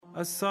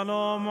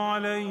السلام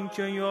عليك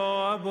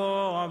يا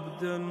أبا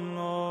عبد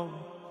الله.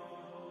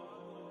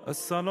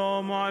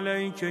 السلام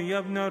عليك يا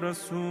ابن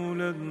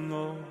رسول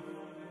الله.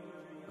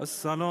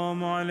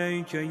 السلام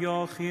عليك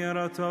يا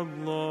خيرة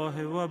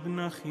الله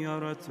وابن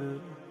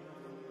خيرته.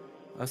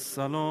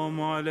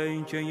 السلام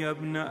عليك يا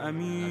ابن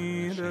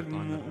أمير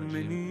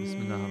المؤمنين.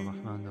 بسم الله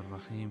الرحمن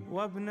الرحيم.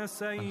 وابن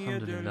سيد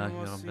الحمد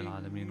لله رب الوصيين.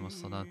 العالمين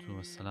والصلاة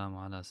والسلام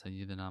على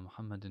سيدنا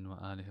محمد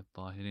وآله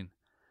الطاهرين.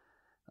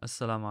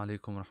 Assalamu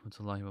alaikum wa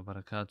rahmatullahi wa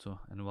barakatuh,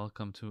 and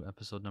welcome to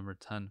episode number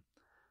 10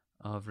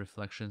 of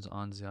Reflections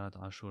on Ziyarat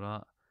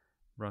Ashura,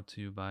 brought to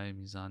you by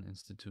Mizan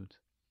Institute.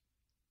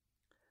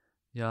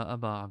 Ya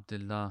Aba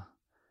Abdullah,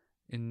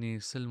 inni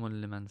silmun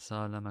liman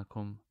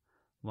salamakum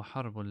wa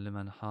harbun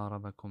liman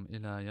harabakum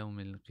ila yawm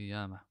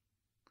al-qiyamah.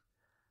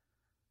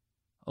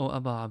 O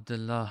Aba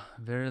Abdullah,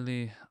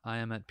 verily I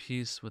am at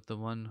peace with the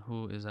one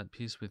who is at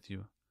peace with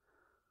you,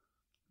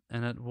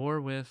 and at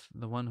war with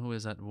the one who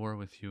is at war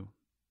with you.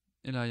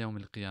 Ila yawm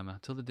al-qiyamah,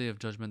 till the day of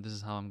judgment, this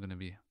is how I'm going to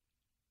be.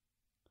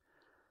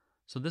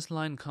 So this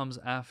line comes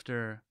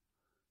after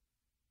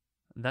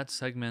that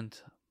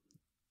segment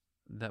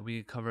that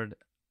we covered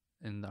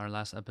in our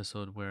last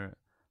episode where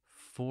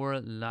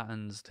 4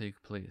 la'ans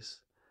take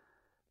place.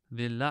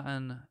 The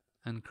la'an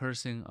and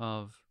cursing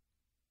of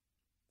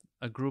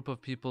a group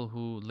of people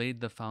who laid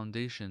the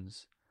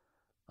foundations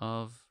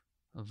of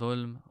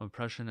dhulm,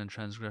 oppression and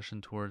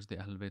transgression towards the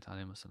Ahlul Bayt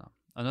alayhimus salam.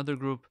 Another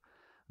group,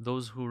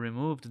 those who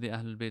removed the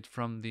Ahlul Bayt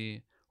from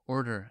the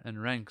order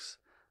and ranks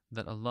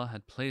that Allah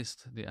had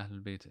placed the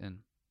Ahlul Bayt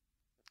in.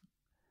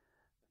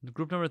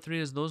 Group number 3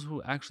 is those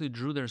who actually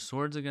drew their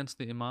swords against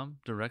the Imam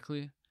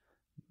directly.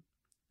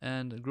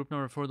 And group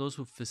number 4, those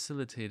who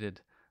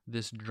facilitated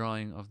this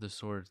drawing of the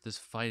swords, this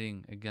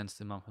fighting against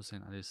Imam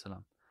Hussein alayhi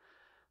salam.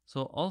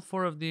 So all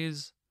 4 of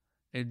these,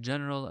 a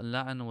general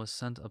la'an was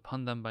sent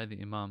upon them by the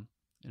Imam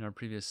in our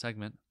previous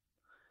segment.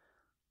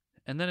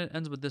 And then it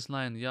ends with this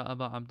line, Ya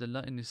Aba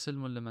Abdullah, inni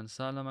silmun liman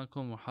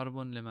salamakum wa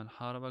harbun liman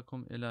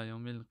harabakum ila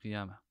yawmil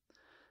qiyamah.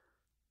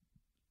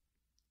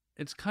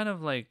 It's kind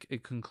of like a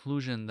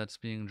conclusion that's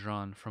being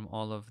drawn from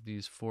all of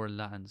these 4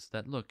 la'ans,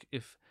 that look,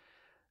 if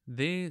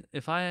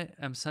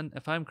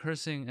I'm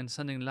cursing and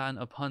sending la'an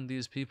upon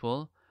these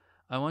people,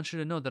 I want you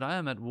to know that I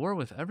am at war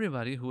with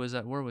everybody who is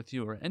at war with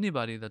you, or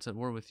anybody that's at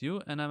war with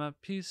you, and I'm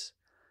at peace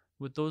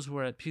with those who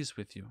are at peace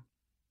with you.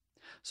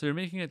 So you're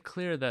making it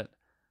clear that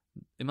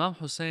Imam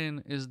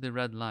Hussein is the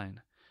red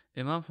line.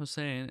 Imam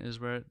Hussein is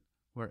where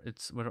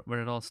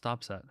it all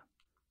stops at.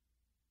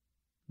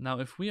 Now,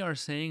 if we are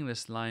saying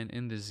this line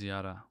in the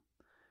ziyarah,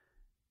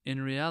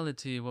 in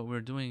reality, what we're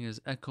doing is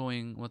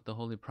echoing what the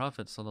Holy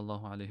Prophet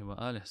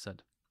ﷺ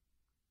said.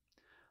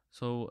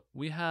 So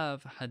we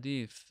have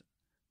hadith,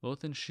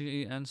 both in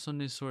Shi'i and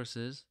Sunni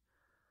sources,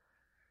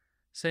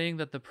 saying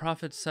that the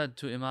Prophet said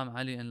to Imam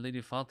Ali and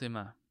Lady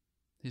Fatima,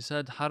 he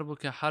said,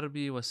 Harbuka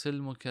harbi wa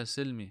silmuka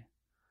silmi,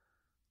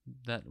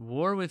 that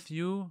war with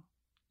you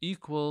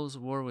equals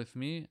war with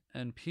me,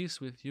 and peace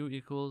with you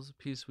equals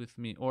peace with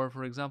me. Or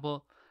for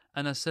example,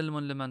 Ana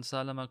silmun liman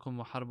salamakum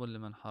wa harbun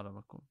liman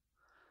harabakum.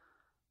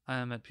 I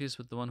am at peace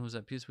with the one who is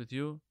at peace with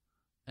you,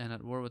 and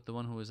at war with the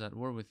one who is at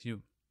war with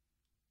you.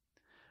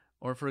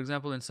 Or for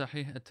example, in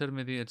Sahih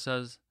at-Tirmidhi, it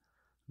says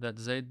that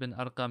Zayd bin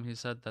Arqam, he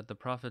said that the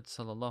Prophet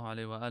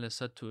ﷺ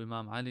said to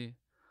Imam Ali,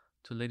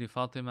 to Lady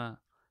Fatima,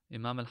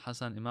 Imam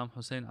al-Hasan, Imam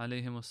Hussein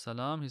alayhimus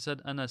salam, he said,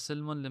 Ana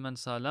silmun liman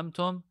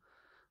salamtum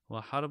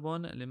wa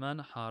harbun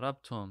liman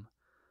harabtum.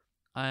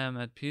 I am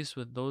at peace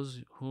with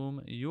those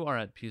whom you are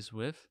at peace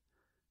with,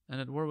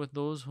 and at war with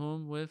those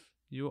whom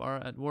you are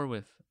at war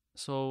with.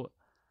 So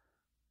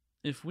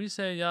if we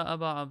say, Ya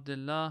Aba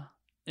Abdullah,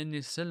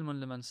 inni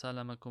silmun liman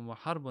salamakum wa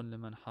harbun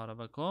liman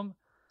harabakum,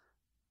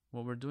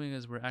 what we're doing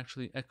is we're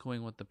actually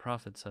echoing what the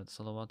Prophet said,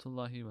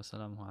 salawatullahi wa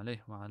salamuhu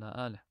alayhi wa ala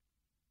alih.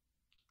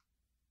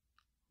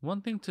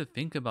 One thing to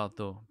think about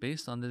though,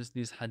 based on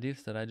these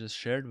hadiths that I just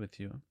shared with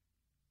you,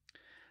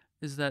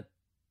 is that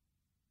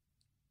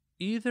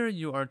either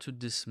you are to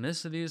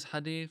dismiss these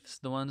hadiths,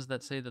 the ones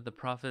that say that the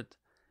Prophet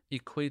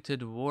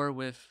equated war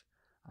with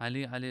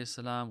Ali alayhi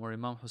salam or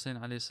Imam Hussein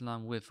alayhi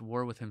salam with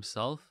war with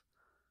himself.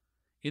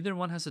 Either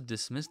one has to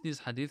dismiss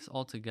these hadiths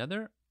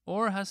altogether,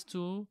 or has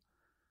to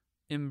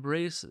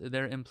embrace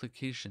their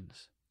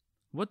implications.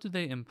 What do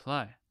they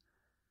imply?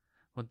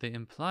 What they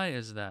imply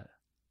is that,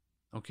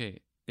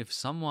 okay,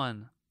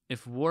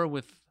 if war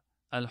with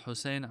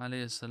Al-Hussein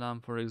alayhi salam,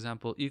 for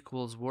example,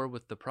 equals war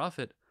with the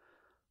Prophet,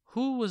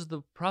 who was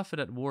the Prophet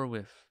at war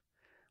with?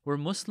 Were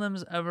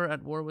Muslims ever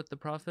at war with the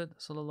Prophet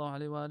sallallahu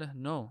alaihi wasallam?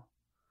 No.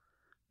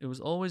 It was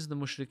always the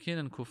mushrikeen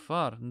and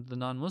kuffar, the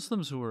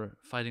non-Muslims, who were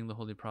fighting the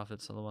Holy Prophet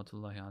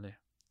salawatullahi alayhi.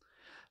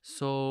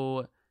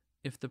 So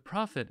if the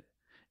Prophet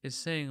is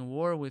saying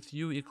war with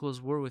you equals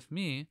war with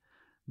me,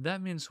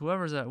 that means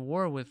whoever's at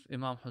war with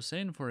Imam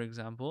Hussein, for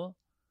example,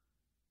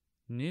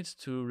 needs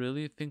to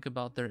really think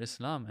about their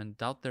Islam and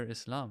doubt their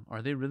Islam.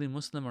 Are they really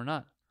Muslim or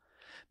not?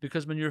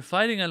 Because when you're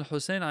fighting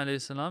Al-Hussein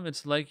alayhi salam,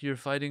 it's like you're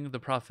fighting the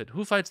Prophet.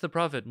 Who fights the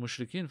Prophet?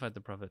 Mushrikeen fight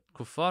the Prophet.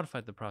 Kuffar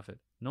fight the Prophet.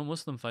 No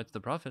Muslim fights the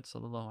Prophet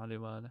sallallahu alaihi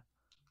wasallam.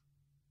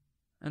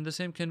 And the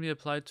same can be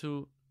applied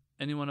to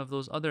any one of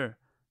those other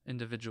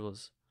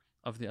individuals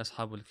of the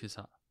Ashabul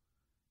Kisa.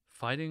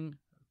 Fighting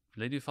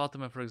Lady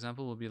Fatima, for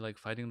example, will be like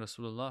fighting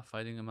Rasulullah.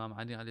 Fighting Imam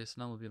Ali alayhi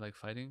salam will be like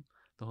fighting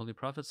the Holy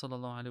Prophet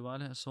sallallahu alaihi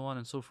wasallam, and so on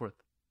and so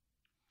forth.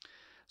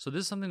 So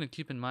this is something to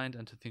keep in mind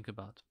and to think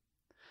about.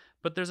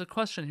 But there's a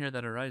question here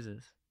that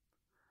arises.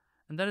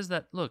 And that is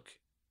that, look,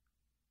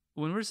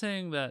 when we're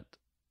saying that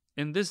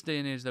in this day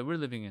and age that we're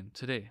living in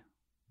today,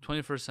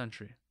 21st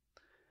century,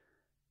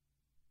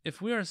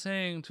 if we are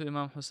saying to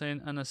Imam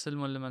Hussein, Ana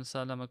silmun liman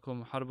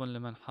salamakum, harbun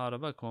liman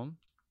harabakum,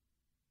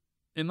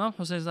 Imam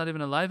Hussein is not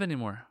even alive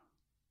anymore.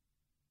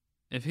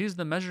 If he's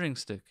the measuring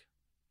stick,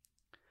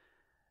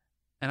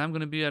 and I'm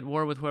going to be at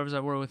war with whoever's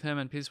at war with him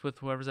and peace with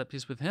whoever's at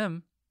peace with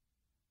him,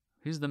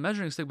 he's the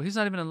measuring stick, but he's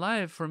not even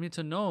alive for me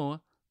to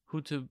know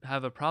who to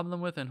have a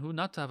problem with and who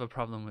not to have a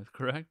problem with,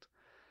 correct?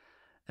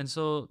 And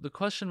so the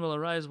question will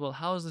arise, well,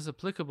 how is this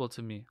applicable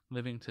to me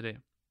living today?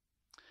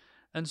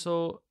 And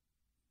so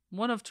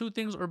one of two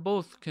things or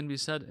both can be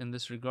said in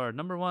this regard.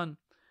 Number one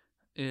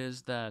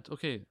is that,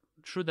 okay,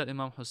 true that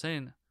Imam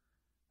Hussein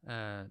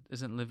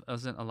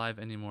isn't alive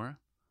anymore,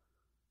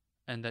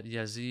 and that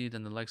Yazid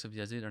and the likes of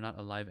Yazid are not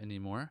alive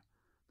anymore.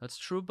 That's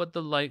true, but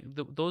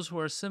those who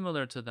are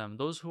similar to them,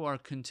 those who are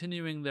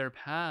continuing their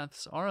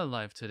paths, are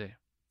alive today.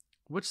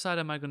 Which side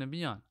am I going to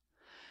be on?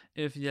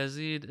 If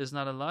Yazid is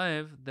not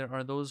alive, there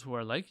are those who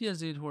are like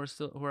Yazid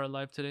who are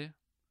alive today.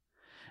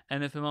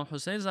 And if Imam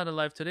Hussein is not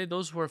alive today,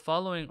 those who are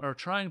following or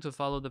trying to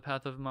follow the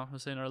path of Imam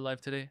Hussein are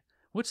alive today.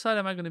 Which side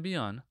am I going to be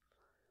on?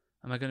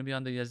 Am I going to be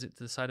on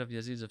the side of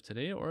Yazids of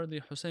today or the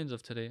Husseins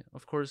of today?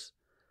 Of course,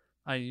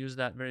 I use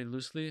that very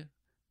loosely.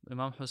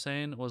 Imam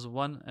Hussein was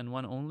one and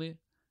one only,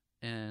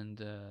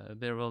 and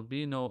there will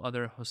be no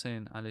other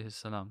Hussein alayhi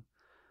salam.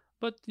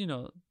 But,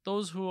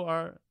 those who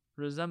are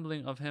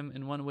resembling of him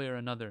in one way or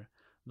another,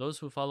 those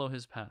who follow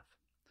his path.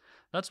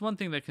 That's one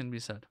thing that can be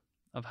said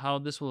of how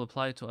this will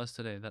apply to us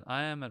today. That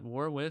I am at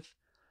war with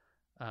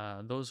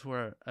those who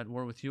are at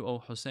war with you, O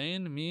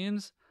Hussein,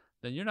 means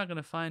that you're not going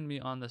to find me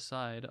on the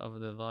side of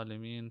the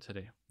Zalimeen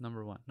today.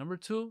 Number one. Number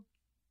two,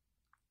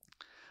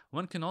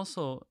 one can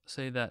also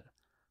say that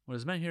what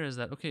is meant here is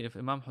that, okay, if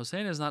Imam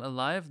Hussein is not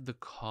alive, the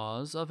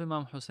cause of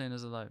Imam Hussein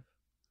is alive.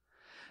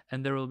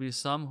 And there will be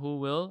some who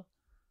will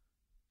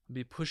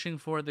be pushing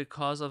for the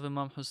cause of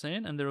Imam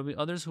Hussein, and there will be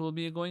others who will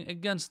be going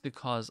against the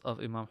cause of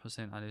Imam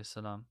Hussein alayhi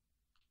salam.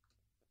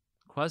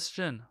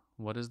 Question: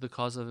 what is the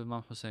cause of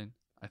Imam Hussein?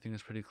 I think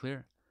it's pretty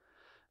clear.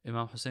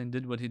 Imam Hussein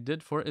did what he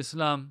did for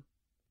Islam.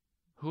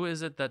 Who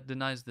is it that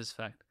denies this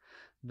fact?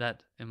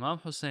 That Imam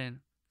Hussein,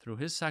 through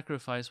his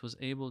sacrifice, was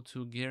able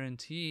to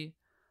guarantee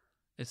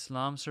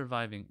Islam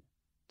surviving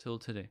till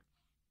today.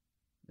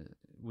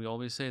 We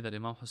always say that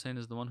Imam Hussein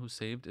is the one who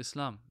saved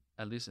Islam,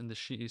 at least in the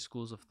Shi'i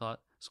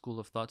school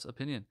of thought's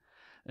opinion.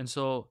 And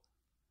so,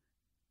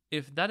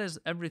 if that is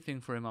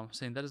everything for Imam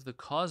Hussein, that is the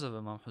cause of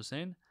Imam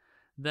Hussein,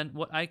 then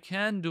what I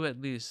can do at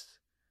least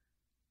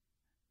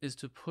is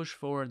to push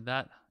forward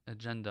that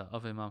agenda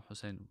of Imam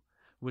Hussein,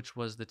 which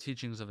was the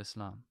teachings of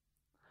Islam.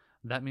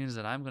 That means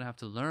that I'm going to have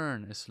to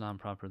learn Islam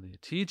properly,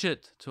 teach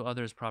it to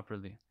others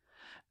properly,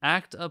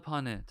 act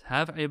upon it,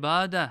 have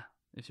ibadah.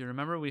 If you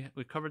remember, we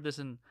covered this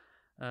in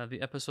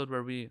the episode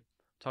where we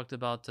talked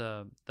about,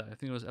 I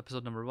think it was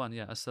episode number 1,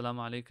 Assalamu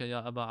alayka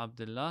ya Aba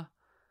Abdullah.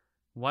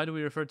 Why do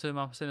we refer to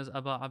Imam Hussein as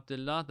Aba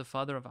Abdullah, the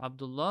father of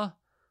Abdullah?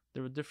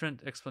 There were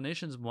different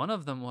explanations. One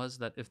of them was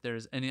that if there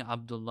is any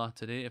Abdullah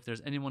today, if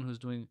there's anyone who's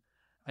doing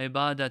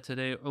ibadah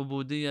today,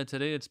 ubudiyah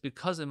today, it's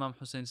because Imam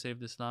Hussein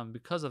saved Islam,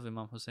 because of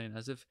Imam Hussein,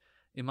 as if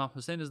Imam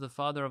Hussein is the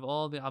father of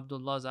all the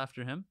Abdullahs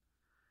after him.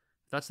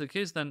 If that's the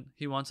case, then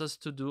he wants us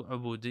to do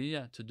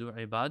ubudiyah, to do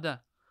ibadah.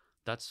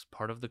 That's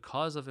part of the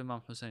cause of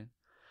Imam Hussein.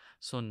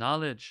 So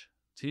knowledge,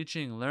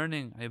 teaching,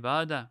 learning,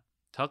 ibadah,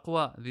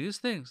 taqwa, these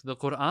things, the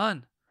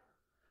Quran,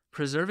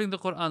 preserving the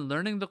Quran,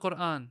 learning the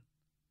Quran,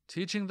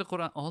 teaching the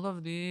Quran, all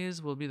of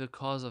these will be the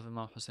cause of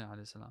Imam Hussein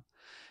alayhi salam.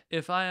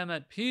 If I am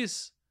at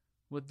peace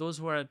with those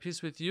who are at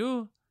peace with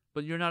you,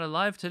 but you're not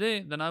alive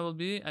today, then I will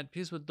be at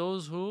peace with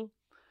those who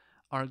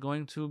are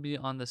going to be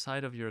on the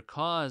side of your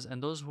cause,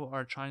 and those who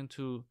are trying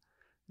to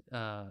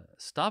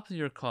stop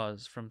your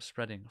cause from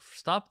spreading,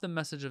 stop the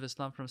message of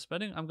Islam from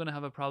spreading. I'm going to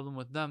have a problem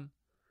with them.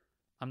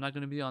 I'm not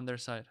going to be on their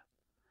side.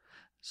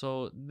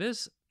 So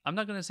this, I'm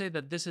not going to say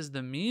that this is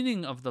the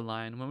meaning of the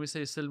line. When we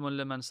say silmun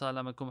liman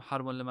salamakum,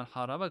 harbun liman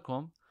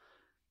harabakum,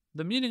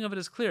 the meaning of it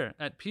is clear: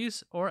 at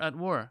peace or at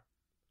war.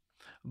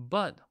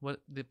 But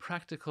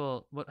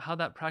how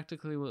that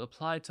practically will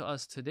apply to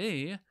us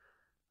today,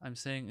 I'm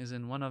saying, is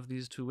in one of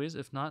these two ways,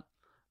 if not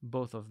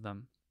both of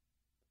them.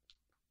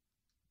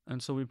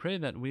 And so we pray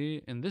that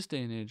we, in this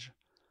day and age,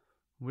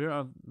 we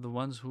are the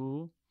ones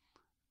who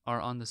are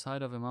on the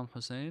side of Imam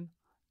Hussein,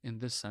 in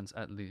this sense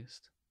at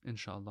least,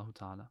 inshaAllah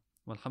ta'ala.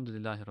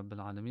 Walhamdulillahi Rabbil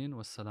Alameen.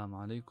 Wassalamu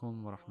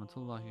alaikum wa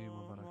rahmatullahi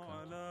wa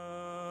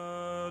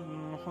barakatuh.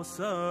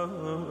 الحسين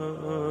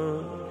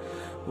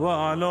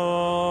وعلى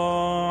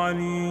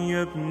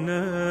علي بن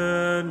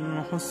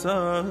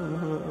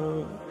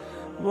الحسين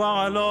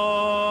وعلى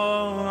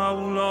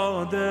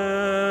أولاد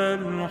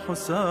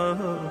الحسين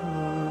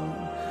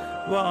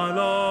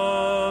وعلى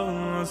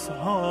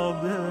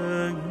أصحاب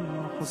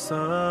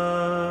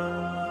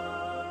الحسين.